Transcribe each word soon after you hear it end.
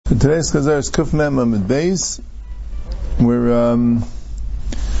Today's Chazara is Kuf Mem Amid Beis. We're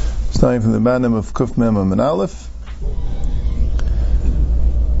starting from the bottom of Kuf Mem Amid Aleph.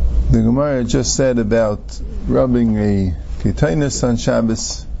 The Gemara just said about rubbing a ketainis on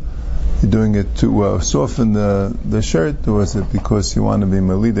Shabbos. You're doing it to soften the shirt, or is it because you want to be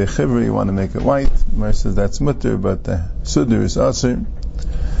malidei chivri, you want to make it white? The Gemara says that's mutter, but the sudr is aser. And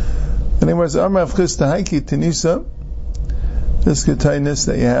the Gemara says, Amar Avchis Tahaiki Tinisa, this ketainis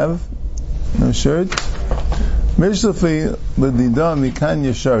that you have, no shirt. Mishlefi l'dida mikan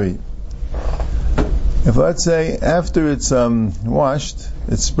yashari. If let's say after it's washed,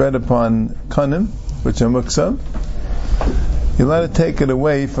 it's spread upon kanim, which are muksa, you're allowed to take it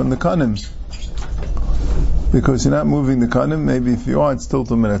away from the kanim, because you're not moving the kanim. Maybe if you are, it's still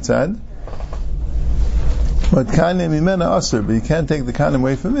 2 minutes ad. But kanim imena aser, but you can't take the kanim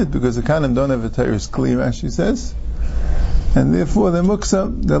away from it, because the kanim don't have a teres kli, Rashi says. And therefore they're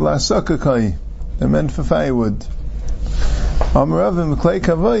muksa, they're lasaka kai, they're meant for firewood. Amaravim klei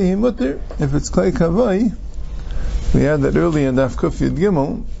kavai mutter. If it's klei kavai, we had that earlier in Daf Kuf Yud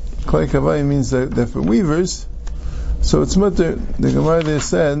Gimel. Klei kavai means that they're for weavers, so it's mutter. The Gemara there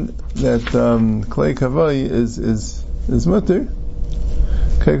said that klei kavai is mutter.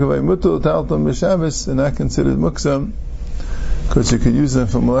 Klei kavai mutter taltam b'Shabbos, and not considered muksa, because you could use them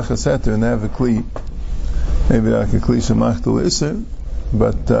for malachas heter and have a kli. Maybe like a kli shemachtel iser,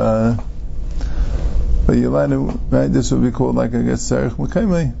 but you're allowed to, right? This would be called, like, I guess, sarich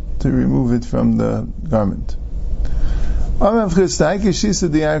mekaimei, to remove it from the garment.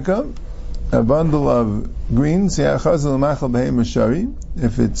 A bundle of greens, if it's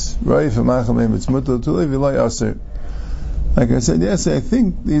roi for machal behem, it's mutal to live, aser. Like I said yesterday, I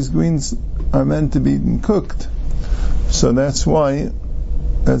think these greens are meant to be cooked, so that's why,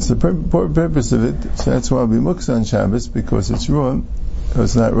 that's the purpose of it. So that's why I'll be muksa on Shabbos, because it's raw,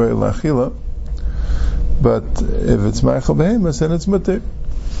 it's not roi lachila. But if it's ma'achal behemoth, then it's mutter.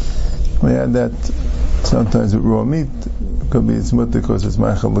 We had that sometimes with raw meat. It could be it's mutter because it's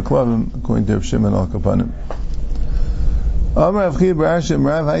ma'achal l'klavim, according to Rav Shimon al Kapanim. Amar Avchi Barashim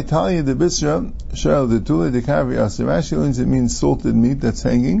Rav Haitalia de Bisra Shal de Tula de Kavi Aser. Rashi learns it means salted meat that's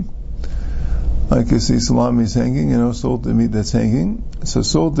hanging. Like you see salami is hanging, salted meat that's hanging. So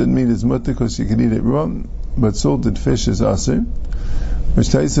salted meat is mutter because you can eat it raw, but salted fish is aser. Which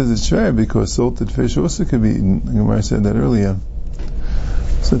Tais says it's fair, because salted fish also can be eaten. The Gemara said that earlier.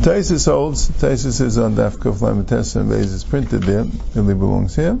 So Tais holds, Tais says on Daf Kuf Lametes and Beis is printed there, it really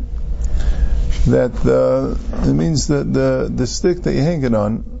belongs here, that it means that the stick that you hang it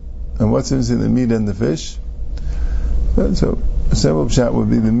on, and what's in the meat and the fish. So a simple shot would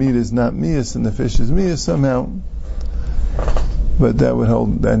be the meat is not mias and the fish is mias somehow, but that would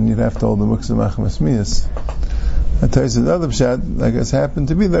hold, then you'd have to hold the muksa machmas mias. I tell you another pshat, I guess happened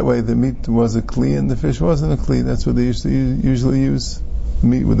to be that way. The meat was a kli and the fish wasn't a kli. That's what they usually use.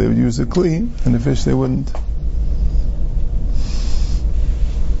 Meat where they would use a kli, and the fish they wouldn't.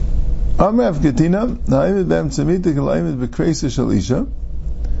 Someone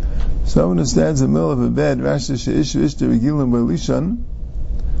who stands in the middle of a bed,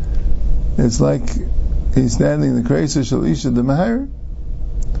 it's like he's standing in the kreisa shel isha the mahar.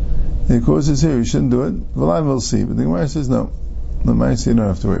 Of course it's here, you shouldn't do it. Well, I will see. But the Gemara says no. The Gemara says you don't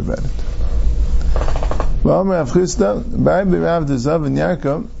have to worry about it. If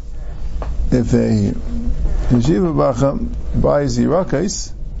a yeshiva bacha buys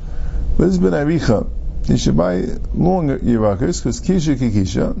yirakais, this ben aricha, he should buy longer yirakais, because kisha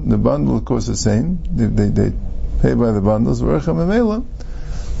kikisha, the bundle of course is the same. They pay by the bundles.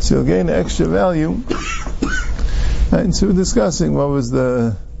 So you'll gain extra value. And so we're discussing what was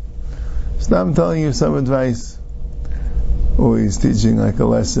the... So I'm telling you some advice, or he's teaching like a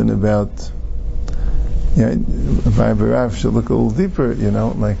lesson about, Rabbi Rav should look a little deeper,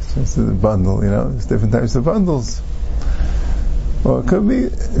 like just the bundle, there's different types of bundles. Or it could be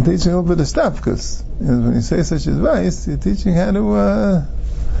teaching a little bit of stuff, because when you say such advice, you're teaching how to be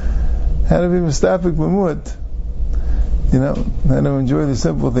mistapik b'muat, how to enjoy the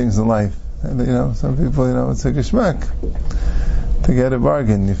simple things in life. And, some people, it's like a shmak. To get a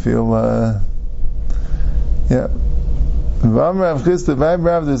bargain, you feel, V'amar Avchis, Rabbi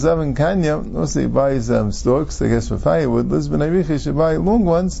Rav the Zavan Kanya, also he buys stalks, I guess for firewood. Lisbon Aricha should buy long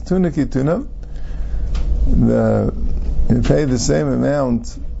ones, tuna kituna. You pay the same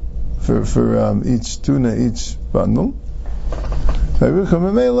amount for each tuna, each bundle. Aricha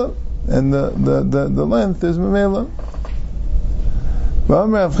memela, and the length is memela.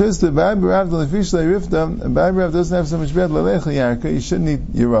 Rabbi Rav doesn't have so much bread. You shouldn't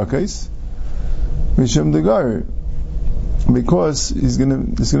eat yirakais. Mishum degar. because it's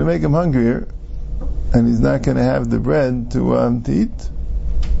gonna make him hungrier, and he's not gonna have the bread to eat,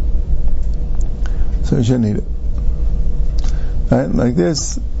 so he shouldn't eat it. Right, like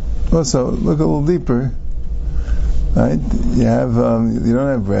this. Also, look a little deeper. Right, you have you don't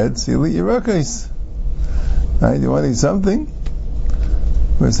have bread, so you eat your rakos. Right, you want to eat something?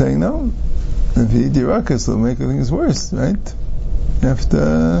 We're saying no. If you eat your rakos, it'll make things worse. Right? You have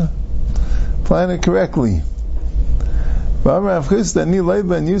to plan it correctly. I didn't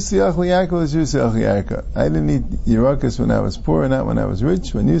eat Yerakos when I was poor and not when I was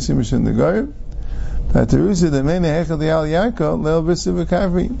rich. When Yusi Mishun the Garib,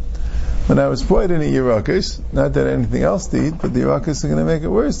 when I was poor, I didn't eat Yerakos. Not that anything else to eat, but the Yerakos are going to make it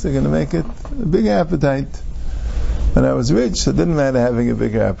worse. They're going to make it a bigger appetite. When I was rich, it didn't matter having a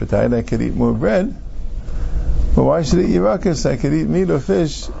bigger appetite. I could eat more bread. But why should I eat Yerakos? I could eat meat or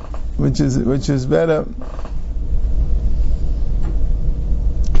fish, which is better.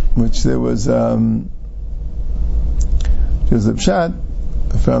 Which there was a pshat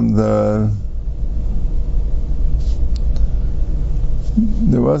from the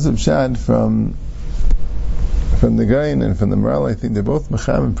Gaon and from the Maral. I think they're both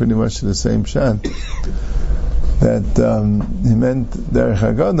mecham pretty much the same pshat, that he meant derech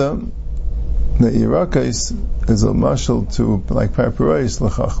haggadah that Yerakos is a mashal to like parparois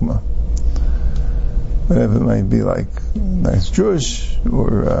l'chachma, whatever it might be, like nice Jewish,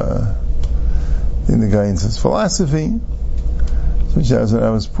 or in the guy says philosophy. So when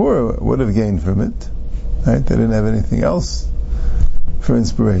I was poor, I would have gained from it. Right? They didn't have anything else for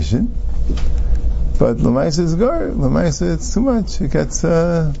inspiration. But Lamaisa is gar. Lamaisa, it's too much. It gets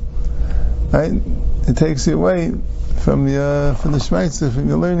right? It takes you away from the shmaitza, from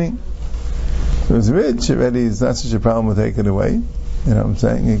your learning. If it was rich already, it's not such a problem with taking it away. You know what I'm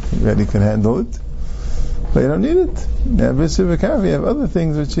saying? He already can handle it. But you don't need it. You have other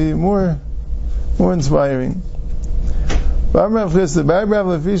things which are more inspiring. And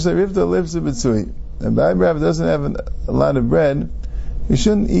Barav doesn't have a lot of bread. You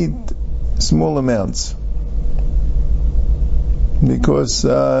shouldn't eat small amounts, because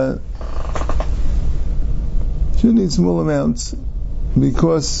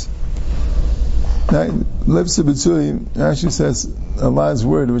Lifsa B'tzui actually says Allah's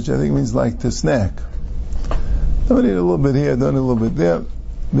word, which I think means like to snack. Don't eat a little bit here, don't eat a little bit there,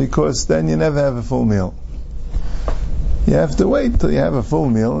 because then you never have a full meal. You have to wait till you have a full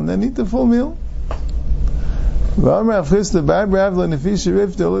meal and then eat the full meal. He shouldn't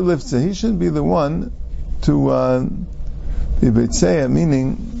be the one to be b'tzeya,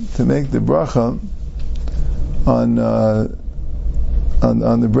 meaning to make the bracha on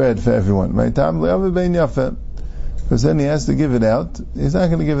the bread for everyone. Because then he has to give it out. He's not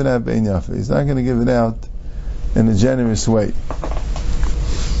going to give it out bein yafa. He's not going to give it out in a generous way.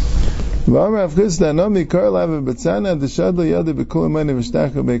 When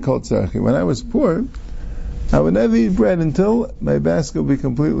I was poor, I would never eat bread until my basket would be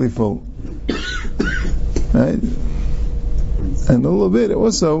completely full. Right? And a little bit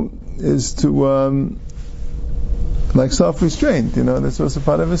also is to like self-restraint. That's also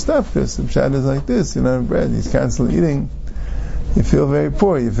part of his stuff, because the pshat is like this, bread, he's constantly eating. You feel very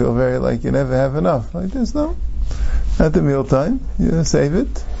poor, you feel very like you never have enough. Like this, no. At the meal time, you save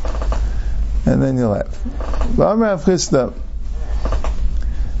it, and then you'll have.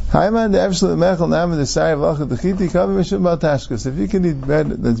 If you can eat bread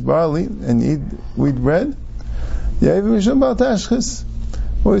that's barley and you eat wheat bread,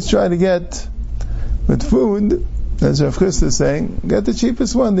 always try to get with food, as Rav Chisda is saying, get the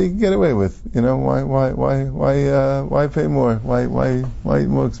cheapest one that you can get away with. Why pay more? Why eat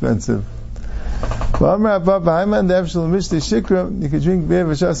more expensive? You could drink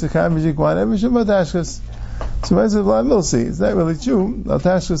beer, so it's not really true. The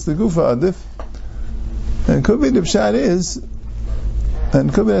gufa adif, and could be the pshat is,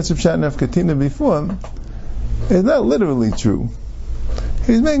 and could be that's the pshat in Katina before. It's not literally true.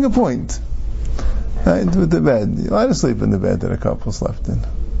 He's making a point, right? With the bed, you allowed to sleep in the bed that a couple slept in.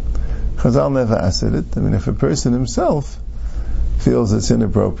 Chazal never asked it. If a person himself feels it's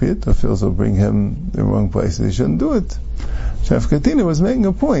inappropriate, or feels it'll bring him the wrong places, he shouldn't do it. Chef Katina was making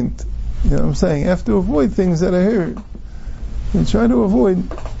a point. I'm saying, you have to avoid things that are here. You try to avoid,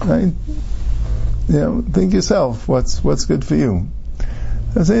 right? Think yourself, what's good for you.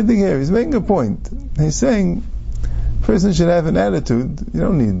 The same thing here, he's making a point. He's saying, a person should have an attitude, you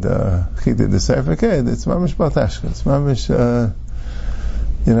don't need chita de serfaked, it's mamish baltashka, it's mamish,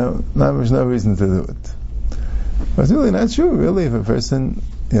 mamish no reason to do it. But it's really not true, really. If a person,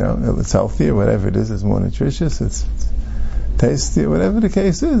 it's healthy or whatever it is, it's more nutritious, it's tasty, whatever the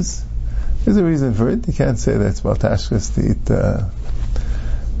case is. There's a reason for it. You can't say that's baltashkas to eat.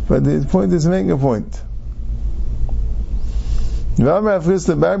 But the point is making a point. And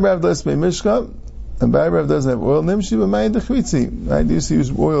Barav doesn't have oil. Nimshi b'mayid dechritzi. Right? You used to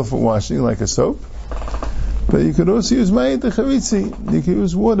use oil for washing, like a soap. But you could also use mayid dechritzi. You could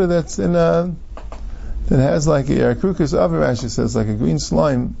use water that's in that has like a yarkrukas avirash, it says, like a green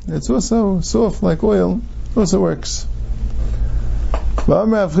slime. It's also soft like oil. Also works. The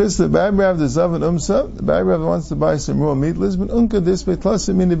Barav wants to buy some raw meat. You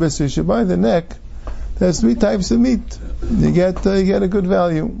should buy the neck. There's 3 types of meat. You get a good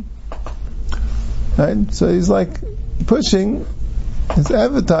value. Right? So he's like pushing, he's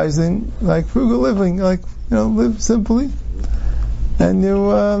advertising like frugal living, like, live simply and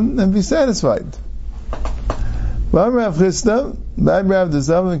you and be satisfied. Barav Chisda, Barav the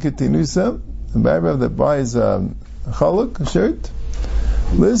Zavan Ketinusa, the Barav that buys a chaluk, a shirt.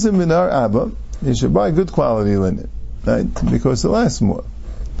 Listen, minar Abba, you should buy good quality linen, right? Because it lasts more.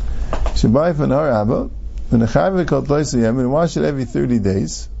 You should buy from our Abba, and wash it every 30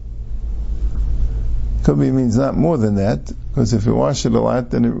 days. Could be means not more than that, because if you wash it a lot,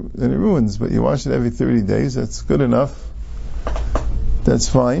 then it ruins. But you wash it every 30 days, that's good enough. That's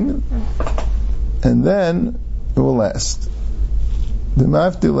fine. And then it will last. The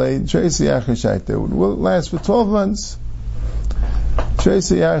mafdilei Tracy Yachashaita will last for 12 months.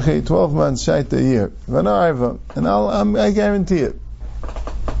 Tracy Yache 12 months, Shaita a year. And I guarantee it.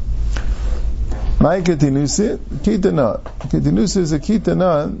 My Ketinusi, Kitana. Ketinusi is a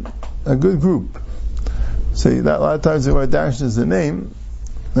Kitana, a good group. So that a lot of times the word dash is the name,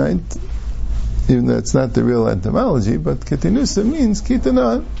 right? Even though it's not the real etymology, but Ketinusa means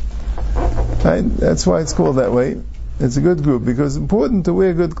Kitana. Right? That's why it's called that way. It's a good group, because it's important to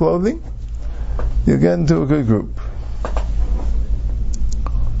wear good clothing. You get into a good group.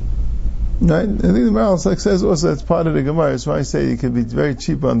 Right? I think the Maral says also that's part of the Gemara. That's why I say you can be very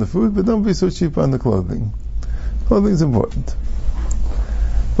cheap on the food, but don't be so cheap on the clothing. Clothing is important.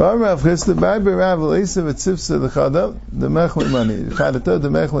 The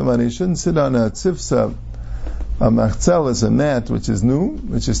money. You shouldn't sit on a tzivsa, a machzelis, a mat, which is new,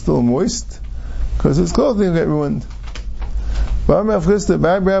 which is still moist, because his clothing will get ruined. You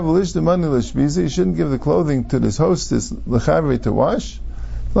shouldn't give the clothing to this hostess to wash.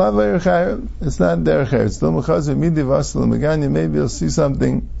 It's not derech. It's still mechazer midi vasel meganya. Maybe you'll see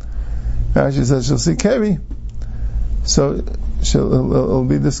something. Rashi says she'll see keri, so it'll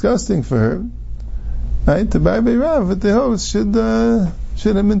be disgusting for her. Right? The Rabbi Rav, but the host should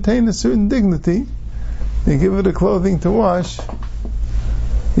maintain a certain dignity. You give her the clothing to wash,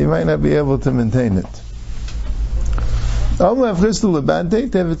 you might not be able to maintain it. Right?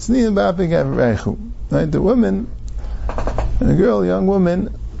 The woman, a girl, young woman,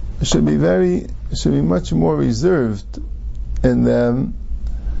 should be much more reserved in them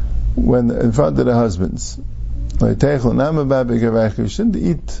when in front of the husbands. You shouldn't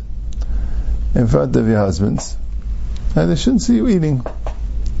eat in front of your husbands, and they shouldn't see you eating.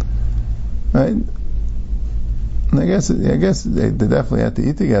 Right? And I guess they definitely have to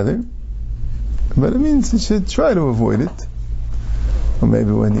eat together, but it means you should try to avoid it. Or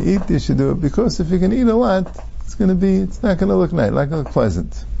maybe when you eat, you should do it, because if you can eat a lot, it's not going to look nice, not going to look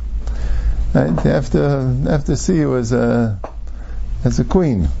pleasant. Right? They have to see you as a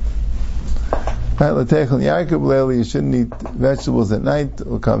queen. Right? You shouldn't eat vegetables at night.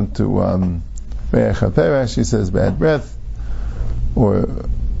 We'll come to she says bad breath or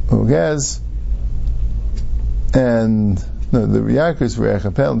gas. And no, the Riyakar is for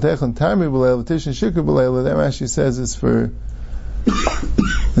Echapel. Techon Tarmi B'leil, Tishin Shikr B'leil, that Rashi says is for,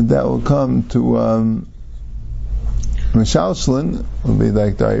 that will come to, Mishalshlin, will be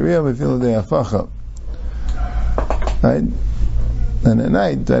like diarrhea, we feel the afacha. Right? And at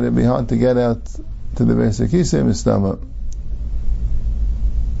night, that it'd be hard to get out to the Beis HaKisei Mistama.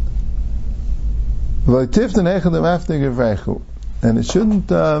 And it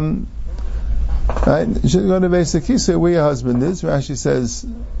shouldn't, right? You shouldn't go to Beis HaKisei where your husband is. Rashi says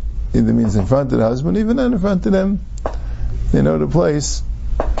either means in front of the husband, even not in front of them. They know the place,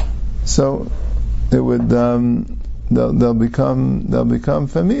 so it would they'll become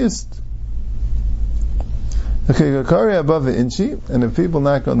feminist. Okay, above the inchi, and if people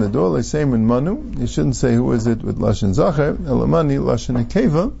knock on the door, they say in manu. You shouldn't say who is it with lashon zacher, elamani lashon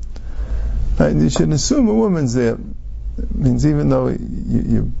akeva. And you should assume a woman's there. It means even though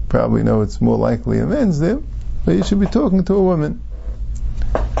you probably know it's more likely a man's there, but you should be talking to a woman.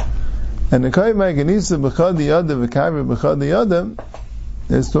 And the Kai Maganisa B'chadi Yada V'Kavri B'chadi Yada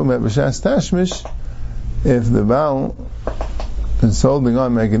is talking about B'shas Tashmish, if the Baal is holding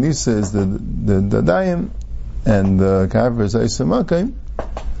on Meganisa is the Dadayim, and the Kavra is Aisamakim.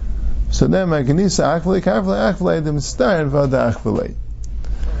 So then Meganisa Achvele, the Mistar, and Vada Achvele. You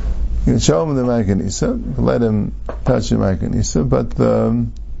can show him the Meganisa, let him touch the Meganisa, but the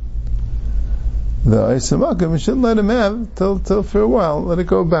Aisamakim, you shouldn't let him have till for a while, let it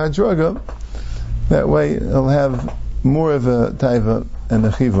go bad druga. That way he'll have more of a taiva and a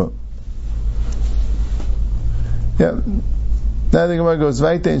chiva. Yeah. Now the Gemara goes,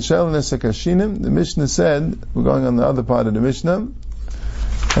 Vaite in Shelenes HaKashinim. The Mishnah said, we're going on the other part of the Mishnah,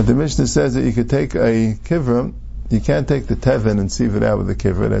 and the Mishnah says that you could take a kivra, you can't take the tevin and sieve it out with the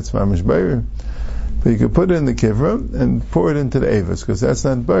kivra, that's mamish bayr, but you could put it in the kivra and pour it into the avos, because that's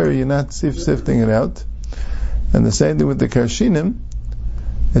not bayr, you're not sifting it out. And the same thing with the kashinim,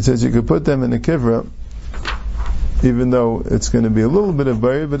 it says you could put them in the kivra, even though it's going to be a little bit of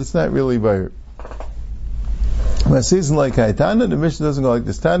bayr, but it's not really bayr. When a season like Haitana, the Mishnah doesn't go like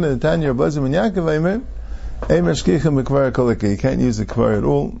this. Tana, Tanya, Blazim, and Yaakov, Eimer, Shkicha, Mekvar, Kolika. You can't use the kvar at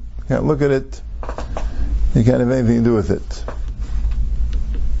all. You can't look at it. You can't have anything to do with it.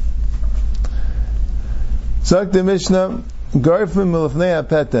 Zak the Mishnah, Garfim Milafnei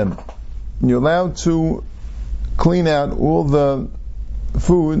Apetem. You're allowed to clean out all the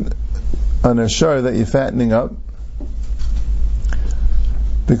food on a shar that you're fattening up,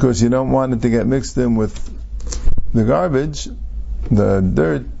 because you don't want it to get mixed in with the garbage, the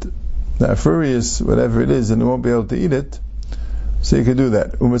dirt, the afurious, whatever it is, and you won't be able to eat it. So you can do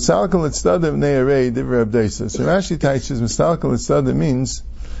that. So Rashi teaches Mistalkal Etzadim means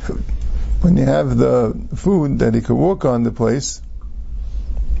when you have the food that he could walk on the place,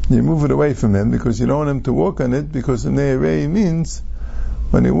 you move it away from him because you don't want him to walk on it, because the Ne'erei means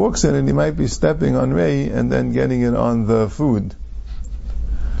when he walks in it, he might be stepping on Rei and then getting it on the food.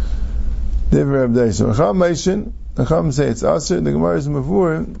 The Chacham say it's Aser. The Gemara is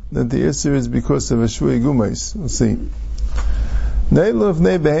Mavur that the Isser is because of a Shui Gumais. We'll see.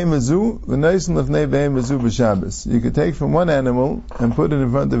 You could take from one animal and put it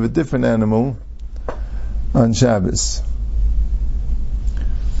in front of a different animal on Shabbos.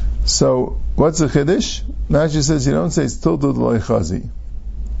 So, what's the Chiddush? Rashi says you don't say it's tiltud loy chazi.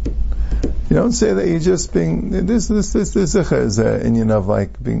 You don't say that you're just being, this is an Indian of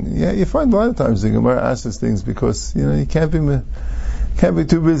like being, yeah, you find a lot of times the Gemara asks us things because, you can't be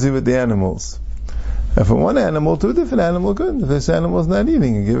too busy with the animals. And from one animal to a different animal, good. If this animal's not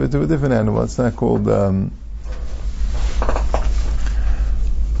eating, you give it to a different animal. It's not called, right,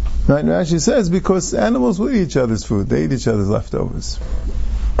 Rashi says because animals will eat each other's food. They eat each other's leftovers.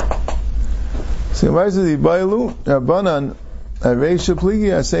 So Gemara says, Yibailu, Rabbanan, Reisha pligi,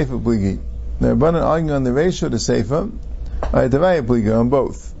 Seifa pligi. The Rabbanan arguing on the Reisha, the Seifa, Tavaya pligi, on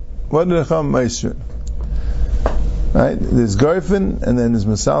both. What did the Chacham Meisher? Right? There's Garfin, and then there's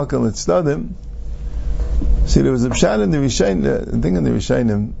Masalka and Tzdadim. See, there was a pshat in the Rishayim, the thing in the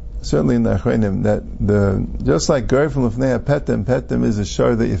Rishayim, certainly in the Achronim, that just like Garfin Lefnei Petem is a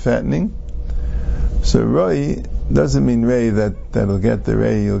shar that you're fattening. So Roi doesn't mean Rei that'll get the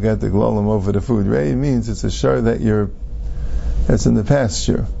Rei, you'll get the glolim over the food. Rei means it's a shar that's in the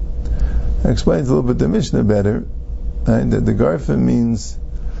pasture. That explains a little bit the Mishnah better. Right? That the Garfin means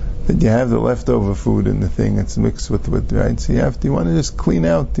that you have the leftover food in the thing, it's mixed with right? So you want to just clean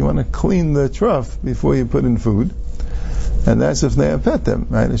the trough before you put in food. And that's if they have pet them,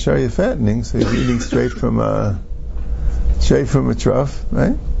 right? A shar you're fattening, so you're eating straight from a trough,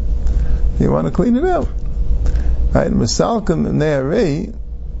 right? You want to clean it out. Right? Masalkim and Ne'arei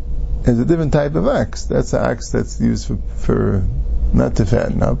is a different type of axe. That's an axe that's used for not to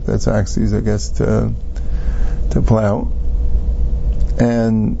fatten up. That's an axe used, I guess, to plow.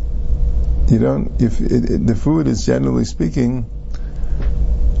 And the food is generally speaking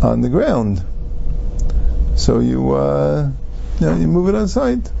on the ground. So you move it on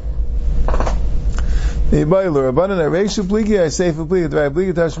site. So it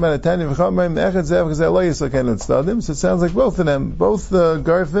sounds like both of them, both the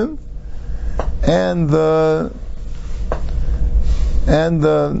Garfin and the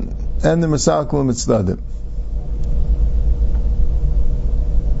Masalkel Mitzdadim.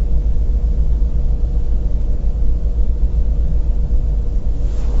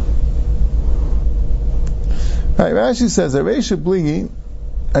 Right, Rashi says Aresha Bligi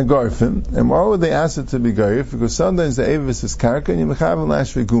and Garfin, and why would they ask it to be Garif? Because sometimes the Avis is Karka and you mechav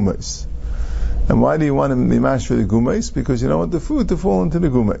lash for Gumais. And why do you want to be mash for the Gumais? Because you don't want the food to fall into the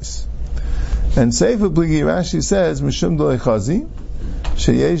Gumais. And Seifa Bligi, Rashi says Mishum Dolei Chazi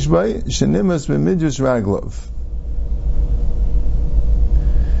Sheyesh Bay Shenimas B'Midrash Raglov.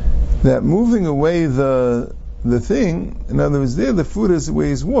 That moving away the the thing. In other words, there the food is where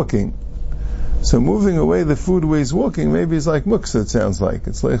he's walking. So moving away the food where he's walking, maybe it's like muksa, it sounds like.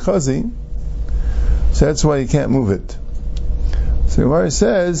 It's like chazi. So that's why you can't move it. So Gemara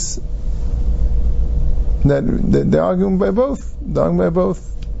says that they're arguing by both. They're arguing by both.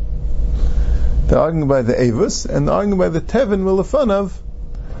 They're arguing by the avus, and they're arguing by the tevin milafanav,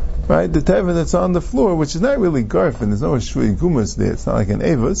 right? The tevin that's on the floor, which is not really garfin. There's no shvui gumas there. It's not like an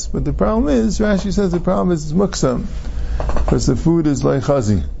avus. But the problem is, Rashi says the problem is muksa, because the food is like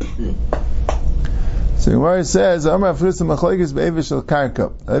chazi. So Gemara says, Amar Afrisa Machlekes be'evish shel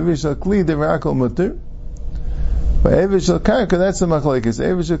karka. Evish shel kli devarakol mutter. By evish shel karka, that's a machlekes.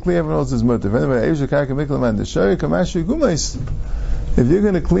 Evish shel kli, everyone else is mutter. Anyway, evish shel karka miklaman deshari kamashvi gumais. If you're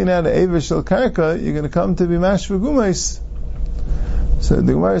going to clean out an evish shel karka, you're going to come to be mashvi gumais. So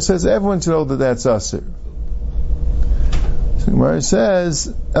the Gemara says everyone should hold that that's aser. So the Gemara says,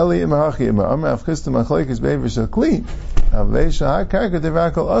 Eli imahachi ima. Amar Afrisa Machlekes be'evish shel kli. And why is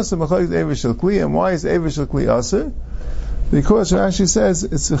Evish Shel Kli Aser? Because Rashi says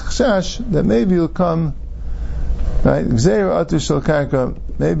it's a chash that maybe you'll come, right?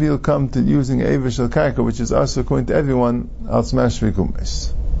 Maybe you'll come to using Evish Shel Karka, which is Aser according to everyone else. Mashvi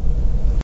Gumes.